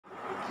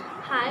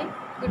Hi,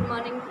 good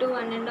morning to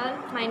one and all.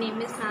 My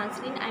name is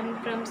Naslin. I'm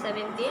from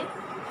 7th A.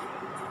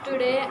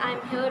 Today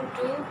I'm here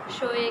to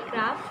show a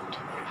craft.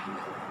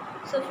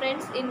 So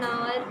friends, in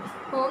our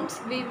homes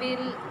we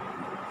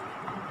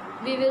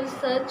will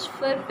search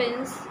for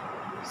pens.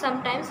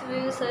 Sometimes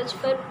we will search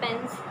for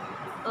pens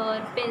or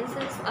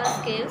pencils or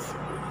scales.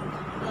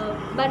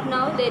 But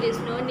now there is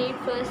no need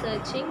for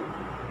searching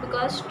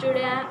because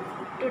today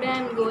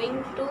I'm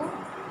going to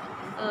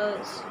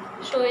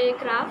show a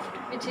craft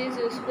which is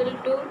useful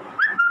to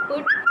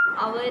put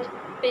our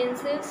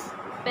pencils,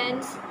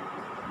 pens,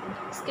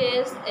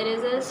 scales,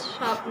 erasers,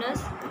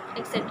 sharpeners,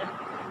 etc.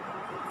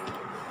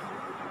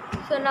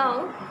 So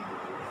now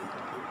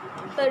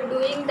for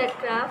doing that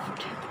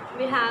craft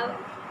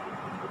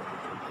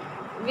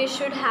we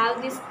should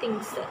have these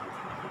things: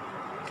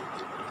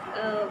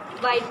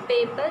 white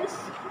papers,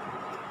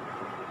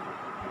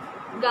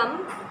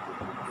 gum,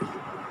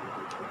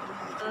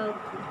 uh,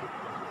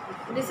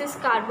 this is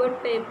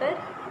cardboard paper.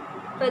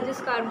 For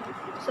this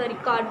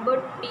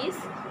cardboard piece.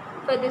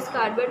 For this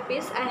cardboard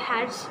piece I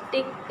had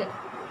stick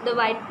the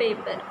white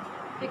paper.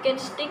 You can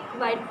stick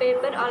white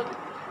paper or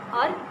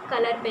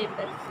color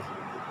paper.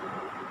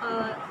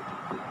 Uh,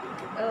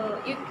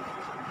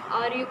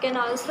 you can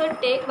also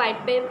take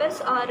white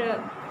papers or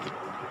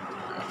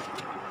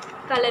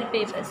color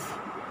papers,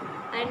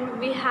 and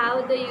we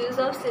have the use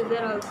of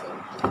scissor also.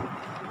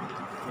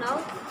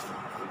 Now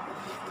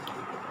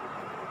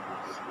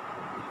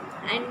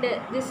and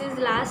this is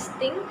last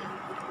thing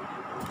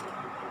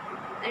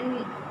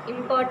and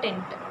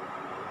important.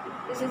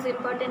 This is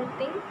important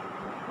thing.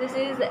 This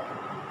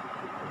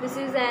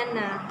is an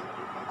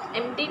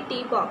empty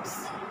tea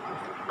box,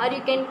 or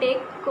you can take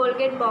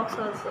Colgate box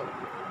also.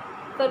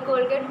 For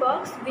Colgate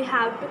box we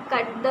have to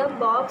cut the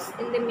box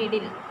in the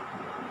middle.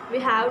 We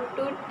have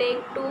to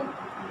take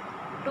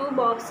two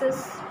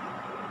boxes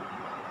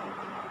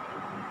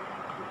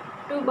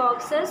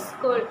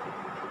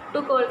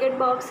two Colgate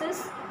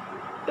boxes,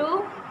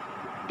 two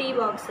tea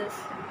boxes,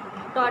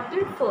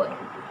 total 4.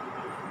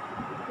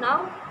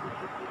 Now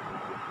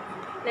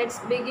let's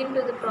begin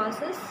to the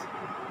process.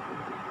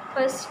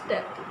 First,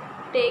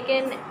 take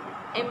an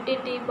empty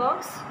tea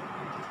box.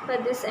 For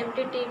this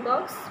empty tea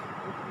box,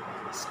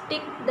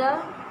 stick the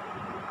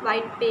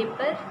white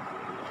paper.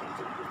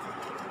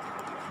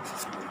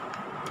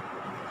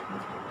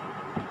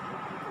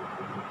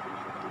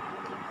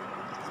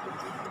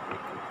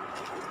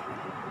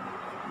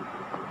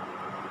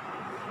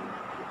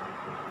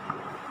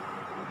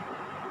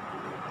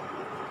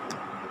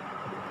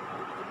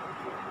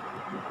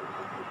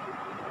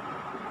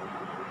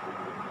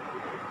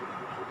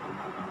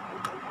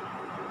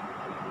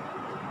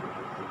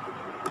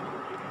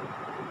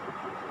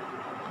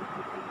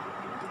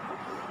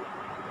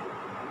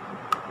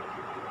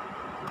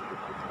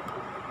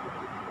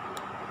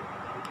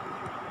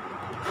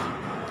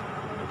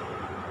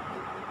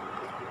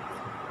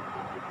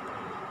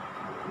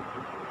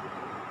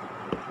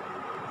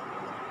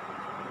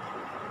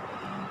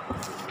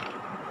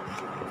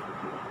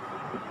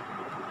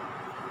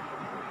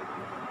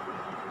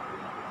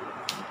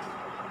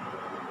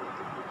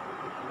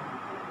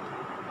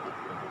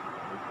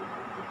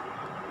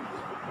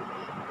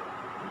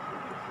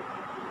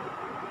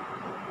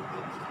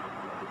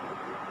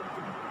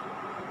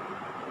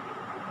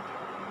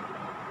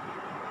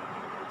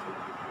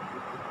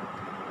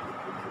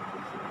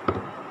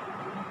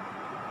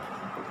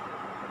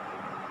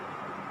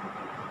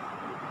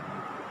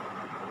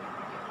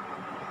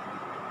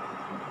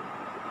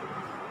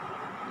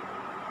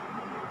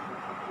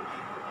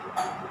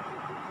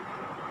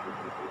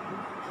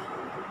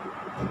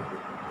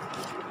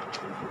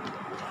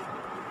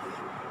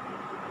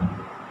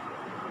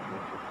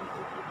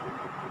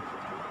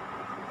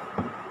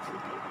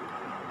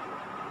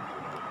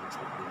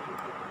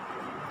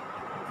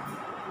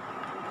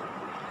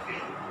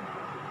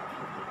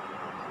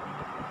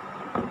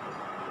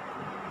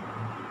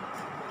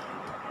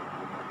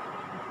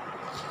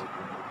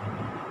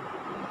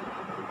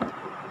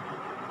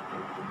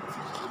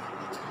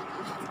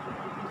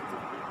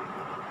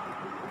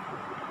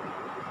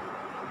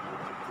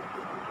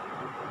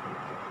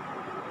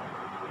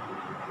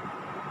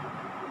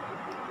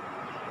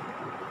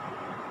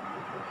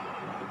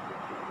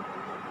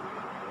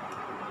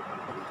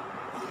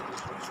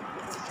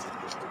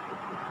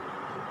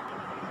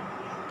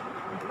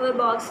 Our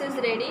box is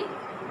ready,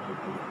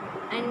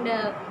 and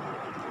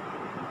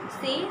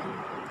see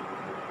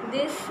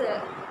this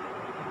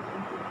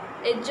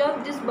edge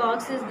of this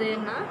box is there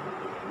now.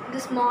 The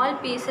small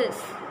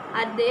pieces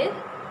are there.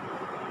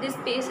 These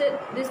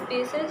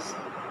pieces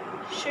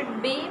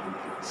should be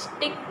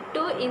stick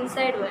to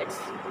insidewards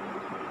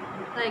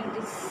like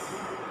this.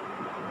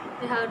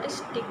 We have to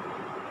stick.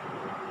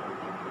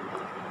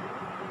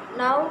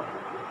 Now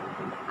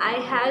I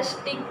have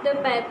stick the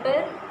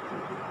paper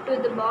to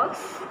the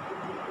box.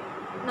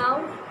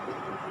 Now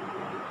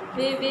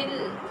we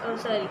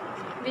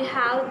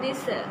have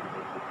this.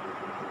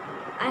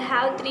 I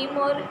have 3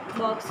 more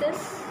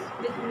boxes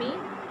with me.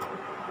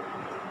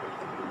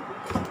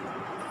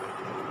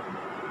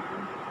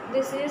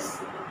 this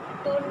is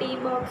two tea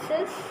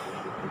boxes,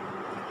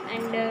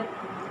 and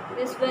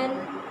this one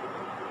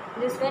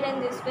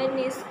and this one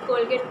is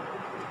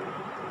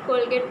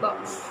Colgate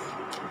box,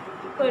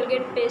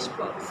 Colgate paste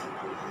box.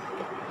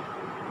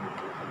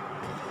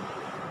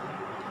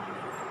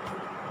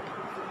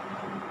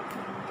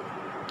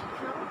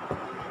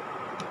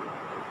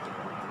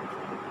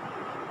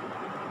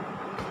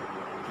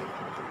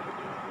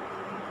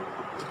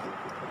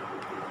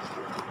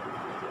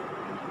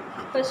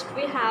 First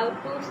we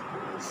have to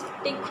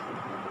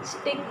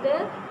stick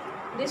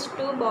these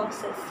two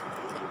boxes.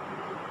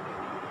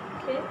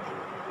 Okay,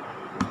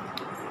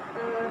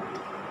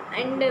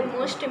 and the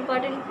most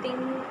important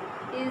thing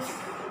is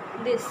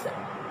this.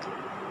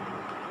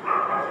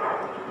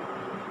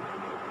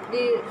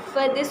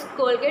 For this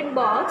Colgate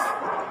box,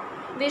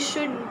 we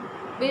should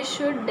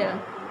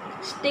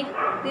stick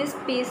these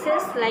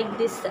pieces like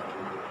this.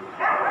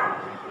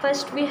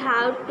 First we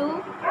have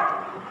to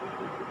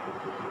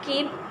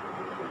keep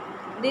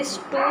these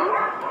two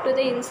to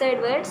the inside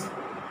wards,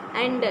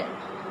 and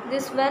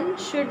this one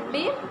should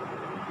be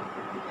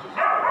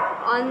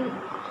on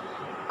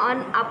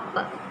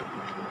up,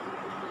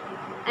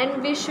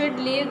 and we should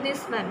leave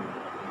this one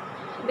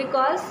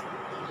because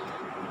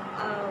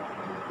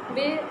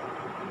we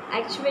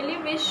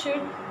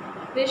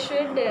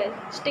should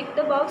stick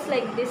the box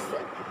like this,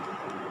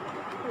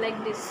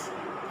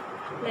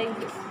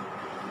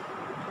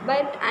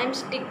 but I'm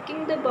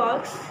sticking the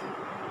box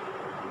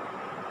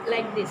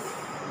like this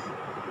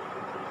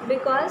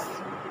because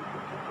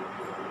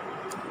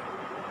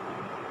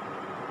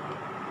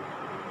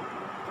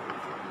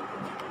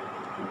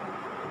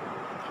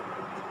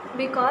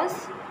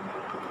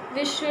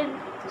we should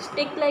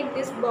stick like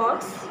this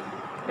box,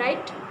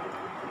 right?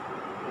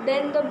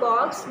 Then the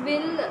box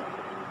will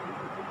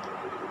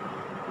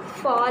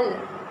fall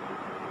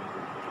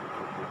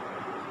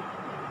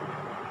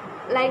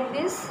like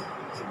this.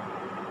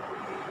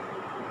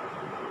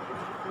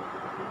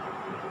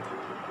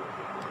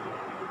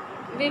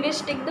 We will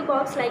stick the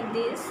box like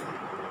this,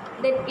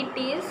 then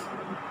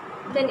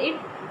it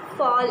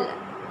fall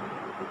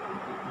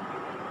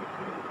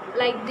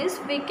like this.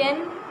 We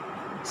can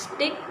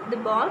stick the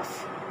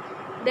box,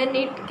 then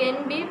it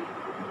can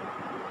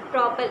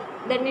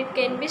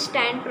be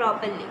stand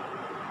properly.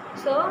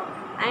 So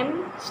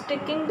I'm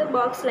sticking the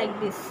box like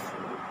this.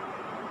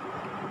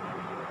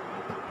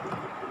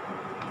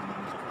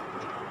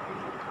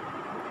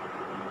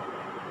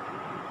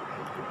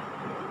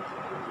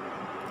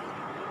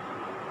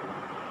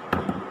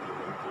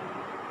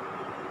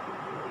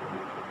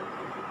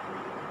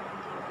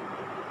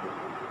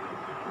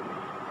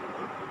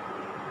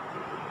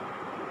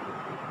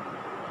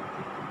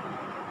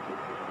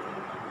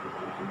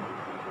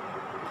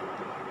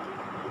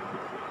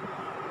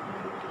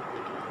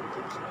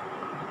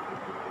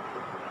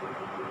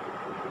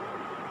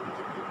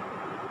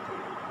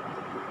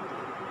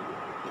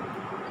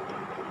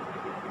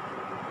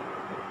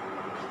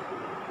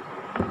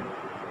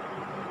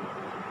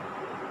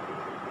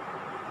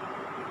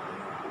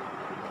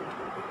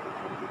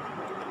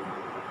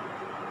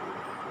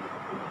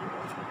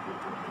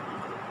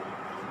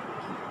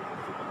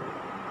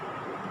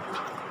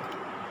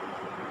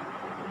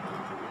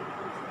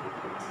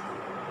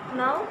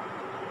 Now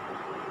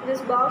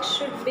this box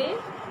should be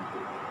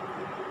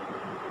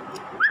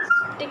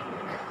stick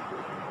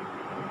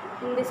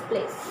in this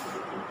place.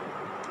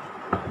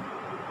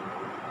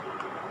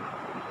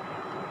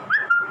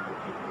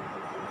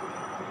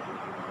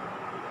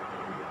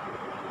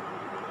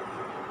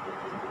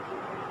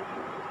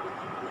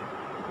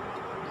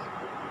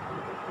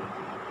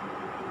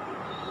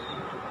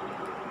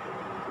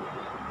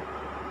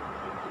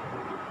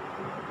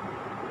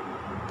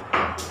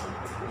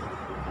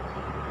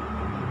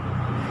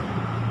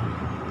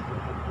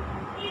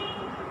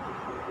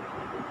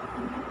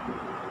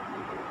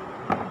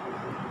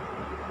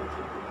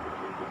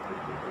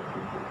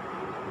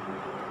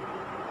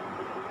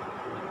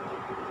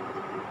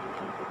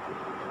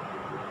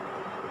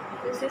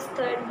 This is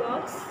third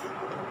box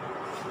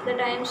that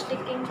I am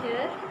sticking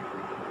here.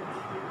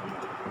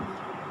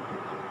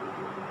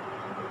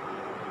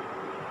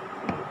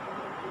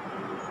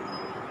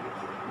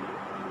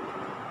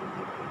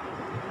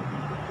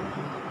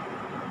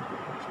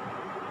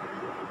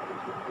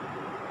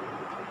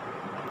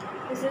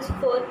 This is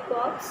fourth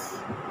box.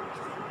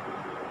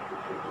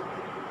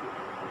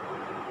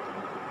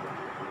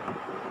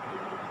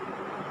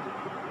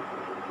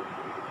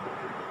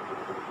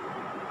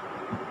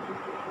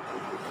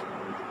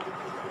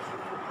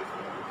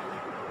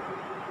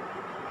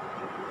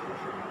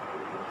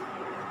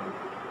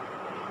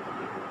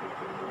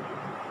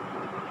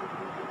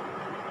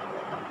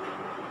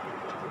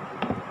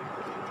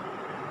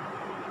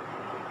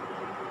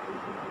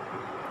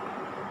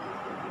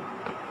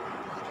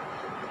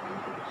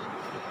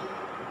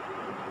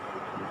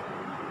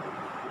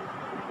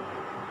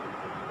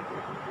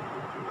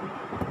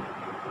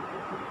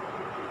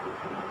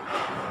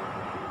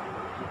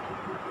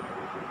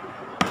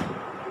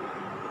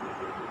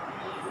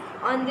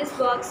 On these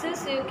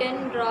boxes you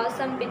can draw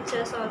some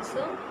pictures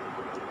also.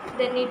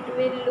 then it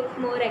will look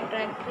more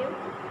attractive.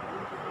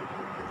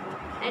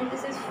 And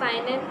this is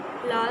final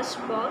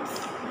last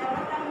box.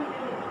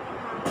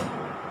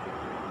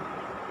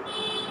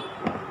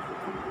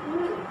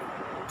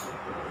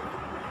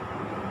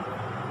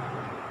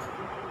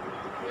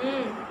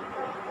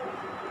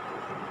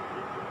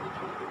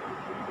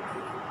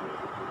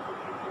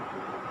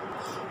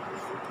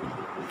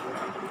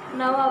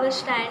 Now our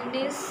stand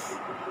is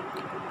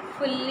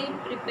fully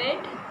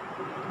prepared.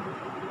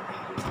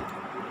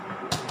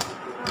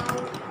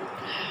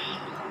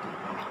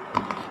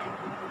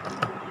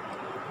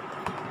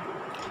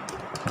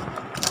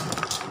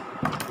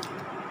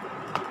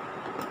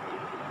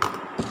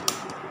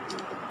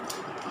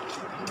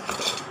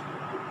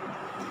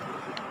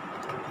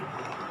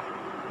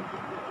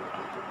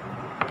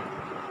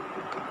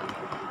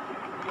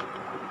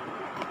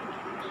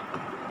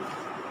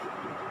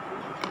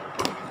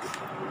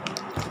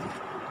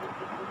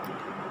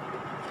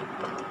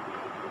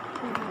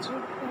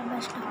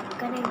 Start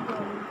करें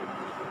body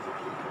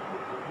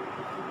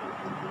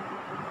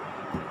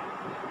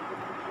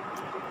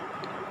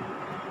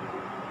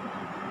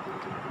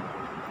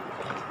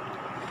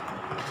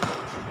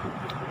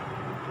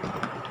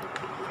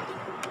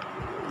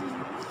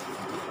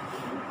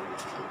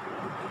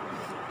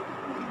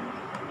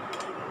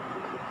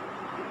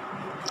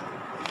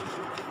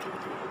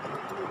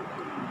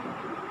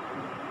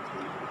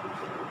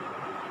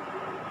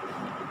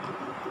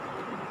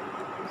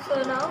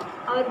So now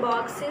our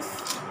box is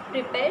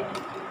prepared.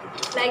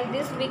 Like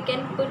this we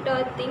can put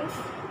our things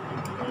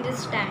in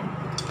this stand.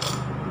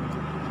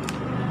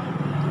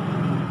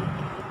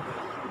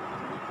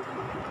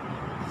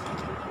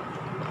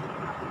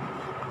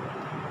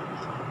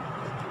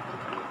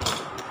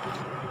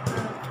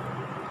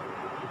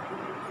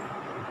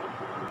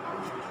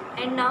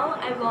 And now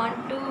I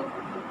want to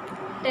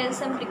tell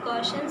some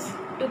precautions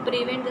to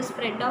prevent the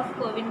spread of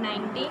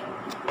COVID-19.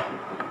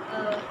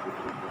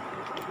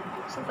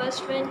 So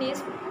first one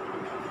is,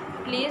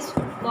 please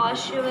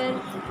wash your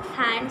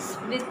hands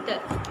with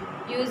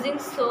using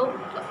soap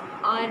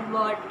or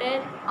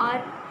water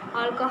or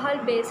alcohol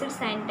based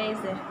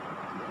sanitizer,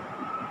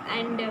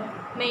 and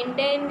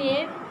maintain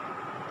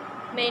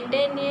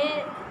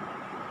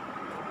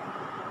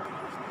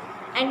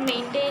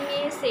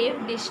a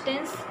safe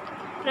distance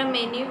from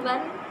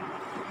anyone.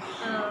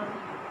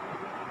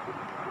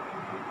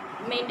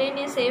 Maintain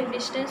a safe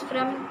distance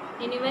from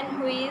anyone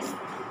who is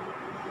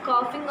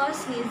coughing or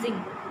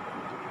sneezing.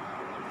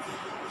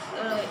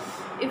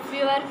 If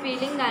you are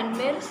feeling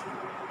unwell,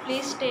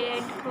 please stay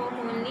at home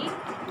only.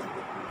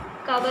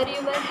 Cover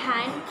your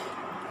hand.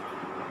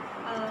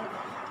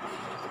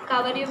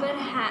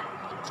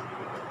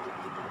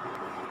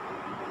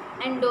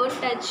 And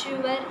don't touch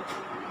your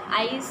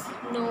eyes,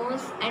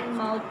 nose and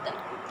mouth.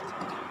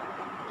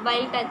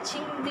 While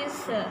touching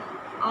these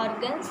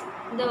organs,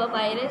 the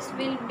virus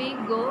will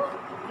go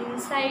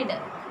inside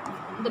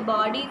the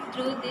body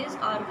through these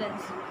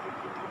organs.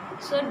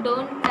 So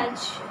don't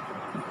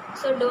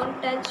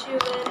touch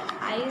your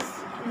eyes,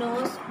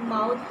 nose,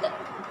 mouth.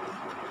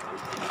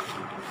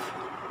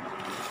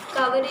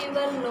 Cover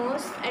your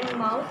nose and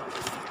mouth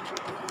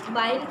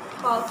while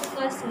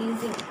coughing or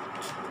sneezing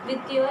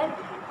with your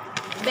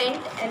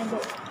bent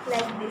elbow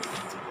like this,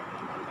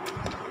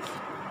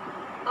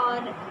 or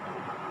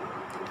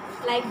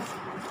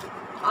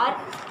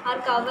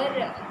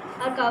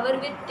cover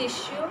with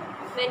tissue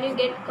when you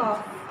get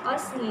cough or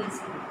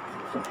sneeze.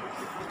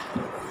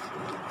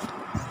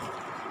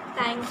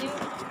 Thank you.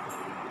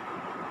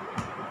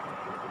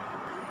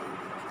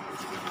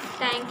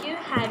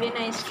 Have a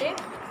nice day.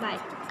 Bye.